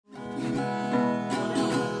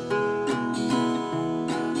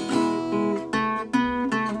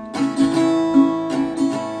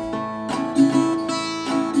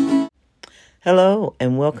Hello,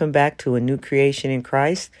 and welcome back to A New Creation in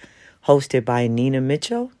Christ, hosted by Nina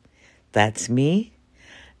Mitchell. That's me.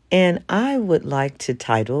 And I would like to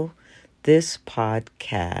title this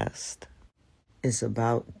podcast, It's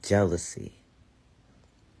About Jealousy.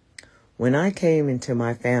 When I came into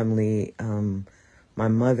my family, my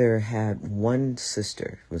mother had one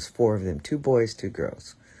sister. It was four of them, 2 boys, 2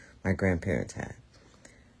 girls, my grandparents had.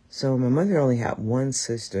 So my mother only had one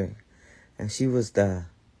sister, and she was the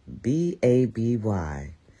BABY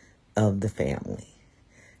of the family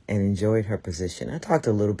and enjoyed her position. I talked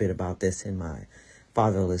a little bit about this in my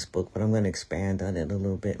Fatherless book, but I'm going to expand on it a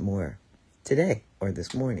little bit more today or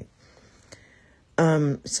this morning.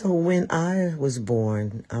 So when I was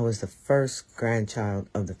born, I was the first grandchild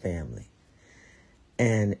of the family.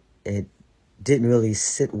 And it didn't really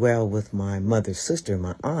sit well with my mother's sister,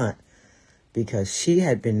 my aunt, because she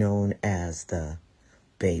had been known as the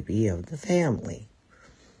baby of the family.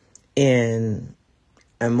 And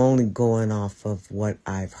I'm only going off of what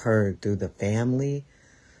I've heard through the family.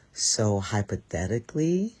 So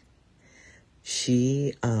hypothetically,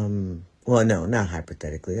 she, well, no, not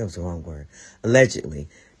hypothetically. That was the wrong word. Allegedly,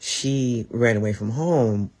 she ran away from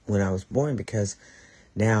home when I was born because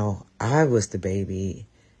now I was the baby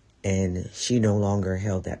and she no longer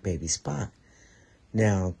held that baby spot.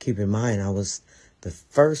 Now, keep in mind, I was the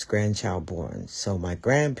first grandchild born. So my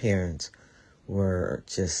grandparents were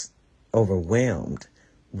just overwhelmed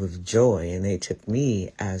with joy, and they took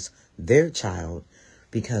me as their child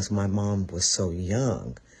because my mom was so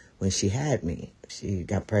young when she had me. She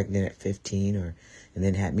got pregnant at 15 and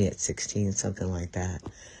then had me at 16, something like that.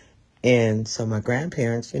 And so my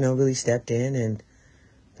grandparents, really stepped in, and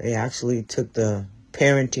they actually took the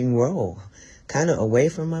parenting role kind of away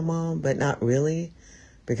from my mom, but not really,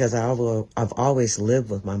 because I've always lived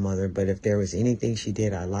with my mother. But if there was anything she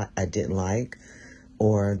did I didn't like,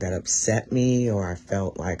 or that upset me, or I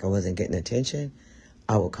felt like I wasn't getting attention,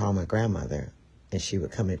 I would call my grandmother, and she would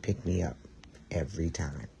come and pick me up every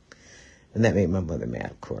time. And that made my mother mad,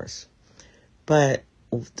 of course. But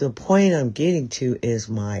the point I'm getting to is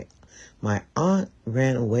my aunt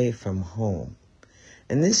ran away from home.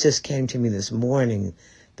 And this just came to me this morning,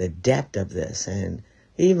 the depth of this, and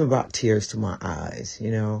it even brought tears to my eyes,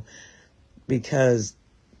 because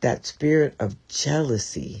that spirit of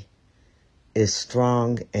jealousy is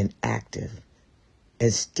strong and active,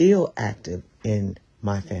 and still active in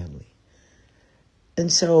my family.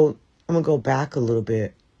 And so I'm going to go back a little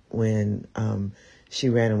bit when she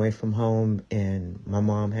ran away from home and my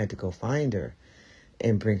mom had to go find her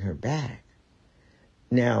and bring her back.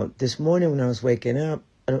 Now, this morning when I was waking up,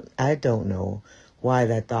 I don't know why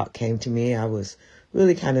that thought came to me. I was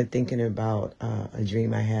really kind of thinking about a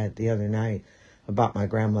dream I had the other night about my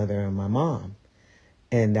grandmother and my mom,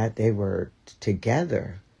 and that they were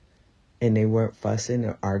together and they weren't fussing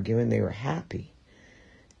or arguing. They were happy.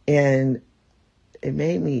 And it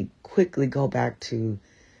made me quickly go back to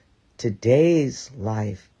today's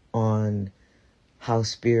life on how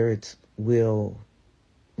spirits will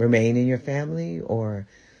remain in your family, or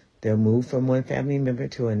they'll move from one family member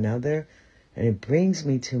to another. And it brings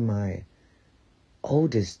me to my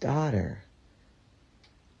oldest daughter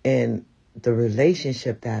and the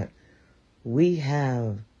relationship that we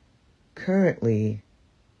have currently.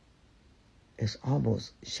 Is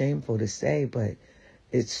almost shameful to say, but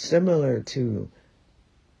it's similar to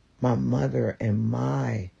my mother and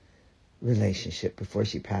my relationship before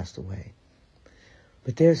she passed away.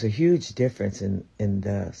 But there's a huge difference in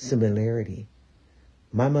the similarity.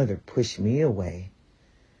 My mother pushed me away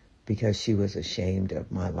because she was ashamed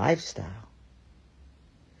of my lifestyle.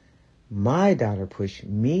 My daughter pushed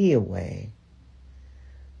me away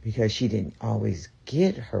because she didn't always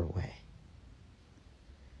get her way.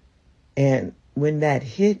 And when that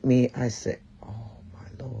hit me, I said, oh,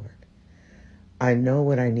 my Lord, I know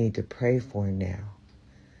what I need to pray for now.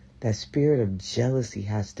 That spirit of jealousy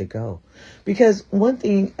has to go. Because one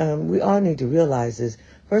thing we all need to realize is,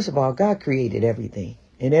 first of all, God created everything,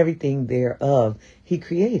 and everything thereof he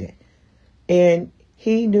created. And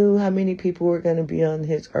he knew how many people were going to be on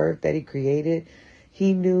his earth that he created.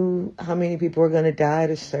 He knew how many people were going to die at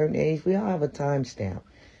a certain age. We all have a time stamp.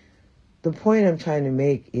 The point I'm trying to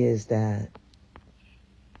make is that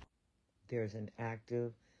there's an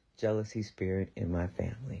active jealousy spirit in my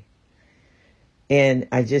family. And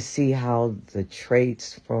I just see how the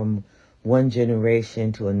traits from one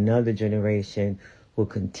generation to another generation will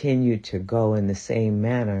continue to go in the same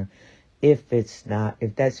manner if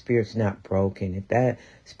that spirit's not broken, if that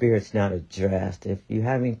spirit's not addressed, if you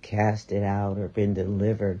haven't cast it out or been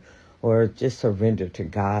delivered or just surrendered to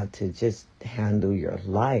God to just handle your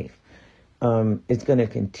life. It's going to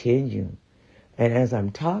continue. And as I'm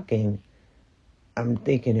talking, I'm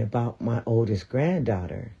thinking about my oldest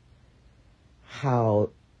granddaughter. How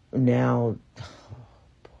now,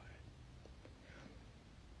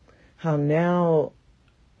 how now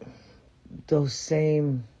those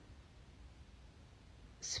same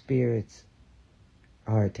spirits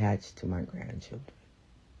are attached to my grandchildren.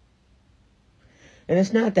 And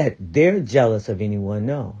it's not that they're jealous of anyone,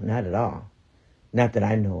 no, not at all. Not that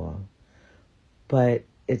I know of. But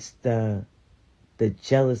it's the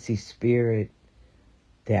jealousy spirit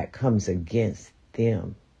that comes against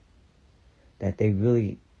them that they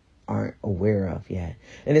really aren't aware of yet.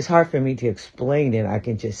 And it's hard for me to explain it. I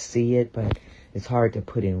can just see it, but it's hard to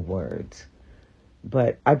put in words.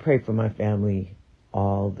 But I pray for my family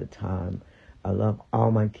all the time. I love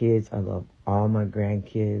all my kids. I love all my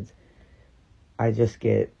grandkids. I just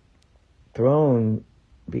get thrown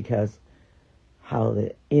because how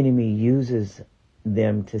the enemy uses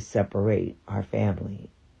them to separate our family.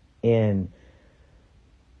 And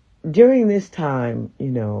during this time,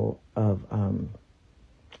 of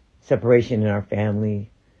separation in our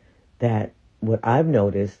family, that what I've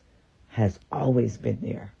noticed has always been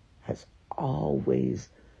there, has always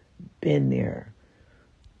been there.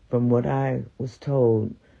 From what I was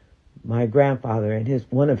told, my grandfather and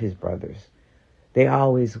one of his brothers, they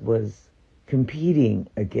always was competing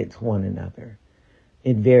against one another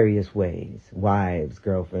in various ways. Wives,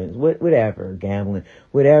 girlfriends, whatever, gambling,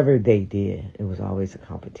 whatever they did, it was always a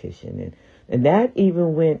competition. And that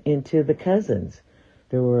even went into the cousins.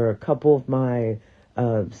 There were a couple of my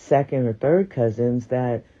second or third cousins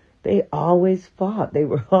that they always fought. They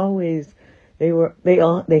hung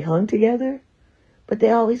together, but they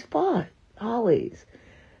always fought, always.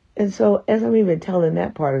 And so as I'm even telling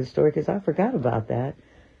that part of the story, because I forgot about that,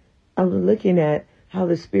 I'm looking at how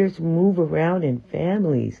the spirits move around in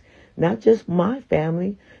families, not just my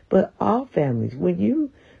family, but all families. When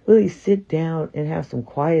you really sit down and have some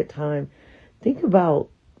quiet time, think about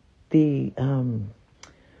the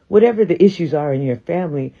whatever the issues are in your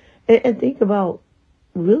family, and think about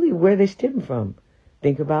really where they stem from.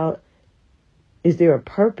 Think about, is there a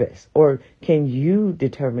purpose, or can you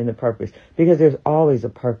determine the purpose? Because there's always a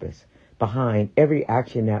purpose behind every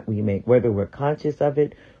action that we make, whether we're conscious of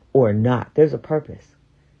it or not. There's a purpose.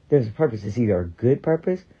 There's a purpose. It's either a good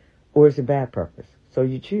purpose or it's a bad purpose. So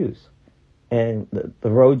you choose. And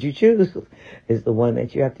the road you choose is the one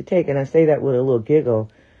that you have to take. And I say that with a little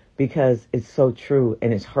giggle because it's so true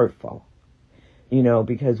and it's hurtful.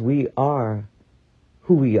 Because we are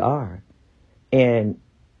who we are. And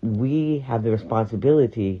we have the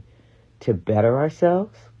responsibility to better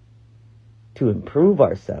ourselves, to improve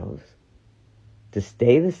ourselves, to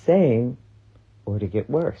stay the same, or to get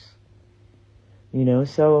worse.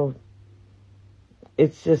 So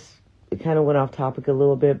it's just, it kind of went off topic a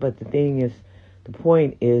little bit, but the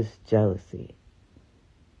point is jealousy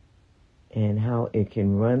and how it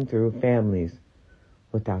can run through families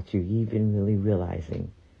without you even really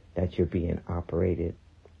realizing that you're being operated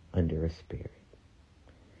under a spirit.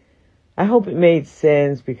 I hope it made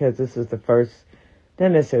sense, because this is the first,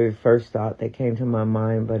 not necessarily first thought that came to my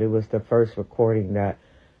mind, but it was the first recording that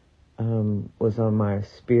was on my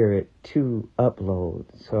spirit to upload.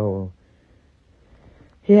 So,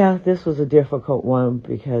 yeah, this was a difficult one,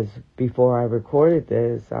 because before I recorded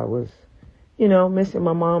this, I was, missing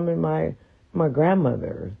my mom and my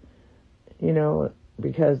grandmother,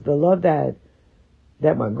 because the love that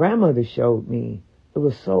my grandmother showed me, it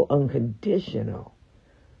was so unconditional.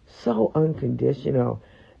 So unconditional.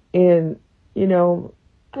 And, I know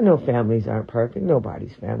families aren't perfect.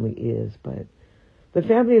 Nobody's family is. But the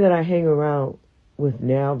family that I hang around with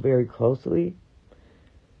now very closely,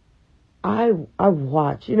 I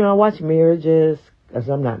watch marriages, because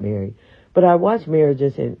I'm not married, but I watch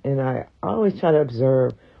marriages and I always try to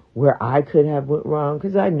observe where I could have went wrong,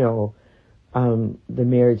 because I know the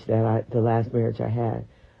last marriage I had,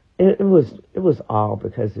 it was all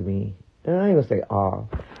because of me. And I ain't gonna say all,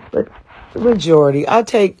 but the majority. I'll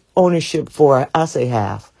take ownership for it. I'll say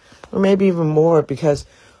half, or maybe even more, because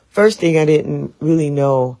first thing, I didn't really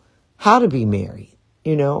know how to be married,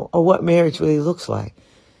 or what marriage really looks like.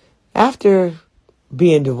 After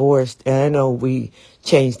being divorced, and I know we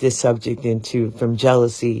changed this subject from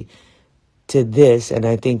jealousy to this, and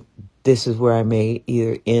I think this is where I may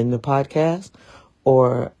either end the podcast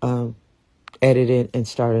or edit it and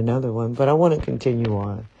start another one, but I want to continue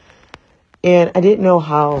on. And I didn't know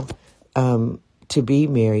how to be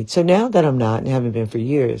married. So now that I'm not, and haven't been for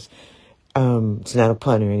years, it's not a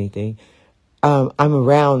pun or anything, I'm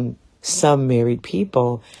around some married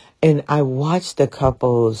people, and I watch the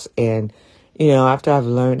couples, and, after I've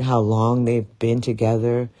learned how long they've been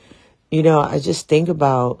together, I just think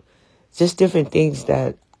about just different things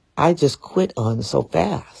that I just quit on so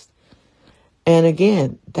fast. And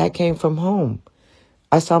again, that came from home.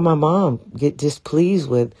 I saw my mom get displeased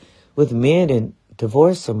with men and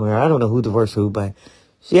divorce somewhere. I don't know who divorced who, but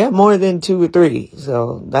she had more than 2 or 3.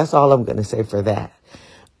 So that's all I'm going to say for that.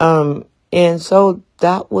 And so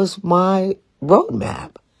that was my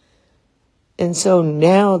roadmap. And so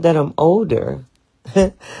now that I'm older,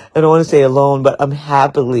 I don't want to say alone, but I'm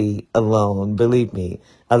happily alone. Believe me,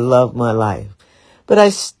 I love my life. But I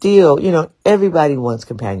still, everybody wants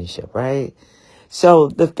companionship, right? So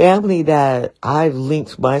the family that I've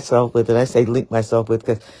linked myself with, and I say link myself with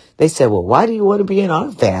because they said, well, why do you want to be in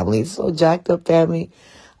our family? It's so jacked up family.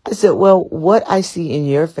 I said, well, what I see in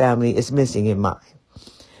your family is missing in mine.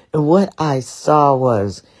 And what I saw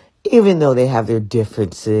was, even though they have their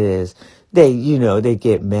differences, they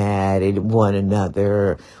get mad at one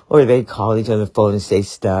another, or they call each other on the phone and say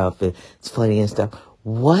stuff, and it's funny and stuff.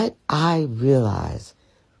 What I realized,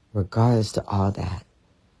 regardless to all that,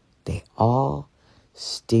 they all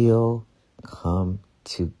still come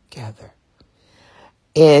together.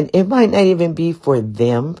 And it might not even be for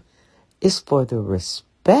them. It's for the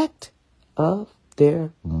respect of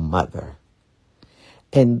their mother.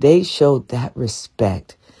 And they showed that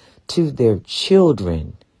respect to their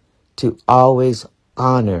children to always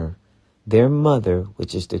honor their mother,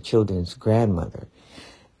 which is the children's grandmother.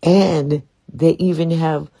 And they even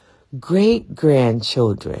have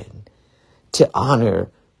great-grandchildren to honor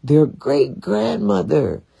their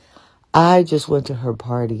great-grandmother. I just went to her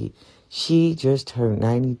party. She just turned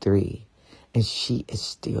 93, and she is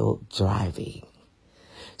still driving.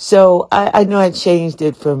 So I know I changed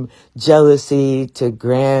it from jealousy to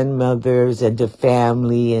grandmothers and to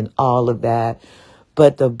family and all of that.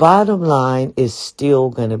 But the bottom line is still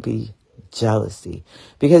going to be jealousy.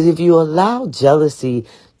 Because if you allow jealousy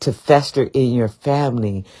to fester in your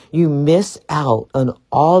family, you miss out on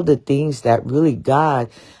all the things that really God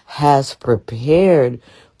has prepared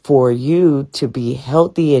for you to be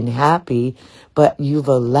healthy and happy. But we've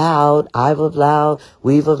allowed,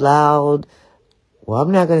 well,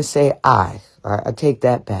 I'm not going to say I take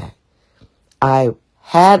that back. I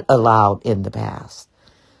had allowed in the past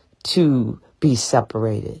to be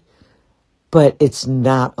separated, but it's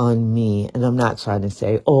not on me. And I'm not trying to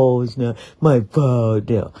say, oh, it's not my fault.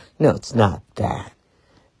 No, it's not that.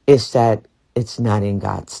 It's that it's not in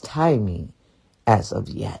God's timing as of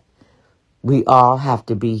yet. We all have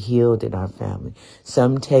to be healed in our family.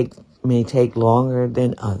 Some may take longer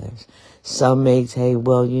than others. Some may say,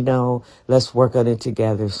 well, let's work on it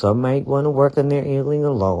together. Some might want to work on their healing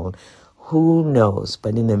alone. Who knows?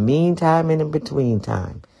 But in the meantime and in between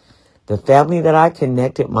time, the family that I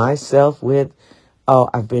connected myself with,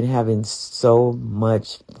 I've been having so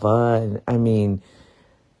much fun. I mean,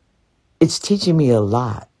 it's teaching me a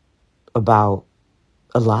lot about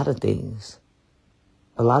a lot of things.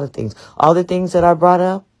 A lot of things. All the things that I brought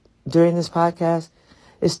up during this podcast,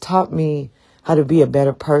 it's taught me how to be a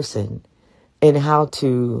better person and how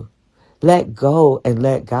to let go and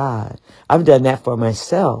let God. I've done that for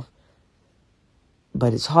myself,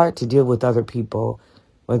 but it's hard to deal with other people,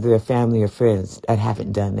 whether they're family or friends, that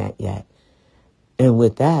haven't done that yet. And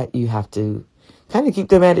with that, you have to kind of keep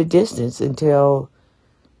them at a distance until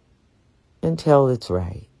it's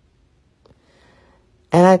right.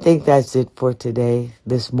 And I think that's it for today,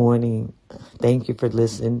 this morning. Thank you for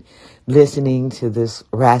listening to this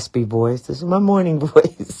raspy voice. This is my morning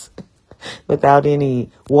voice. Without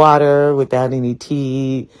any water, without any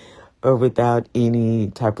tea, or without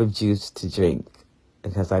any type of juice to drink.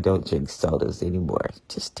 Because I don't drink sodas anymore,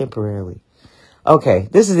 just temporarily. Okay,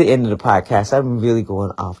 this is the end of the podcast. I'm really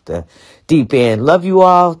going off the deep end. Love you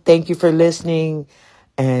all. Thank you for listening.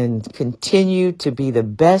 And continue to be the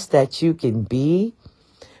best that you can be,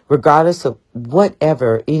 regardless of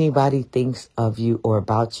whatever anybody thinks of you or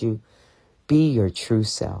about you. Be your true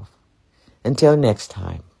self. Until next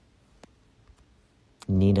time.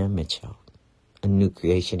 Nina Mitchell, a new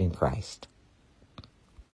creation in Christ.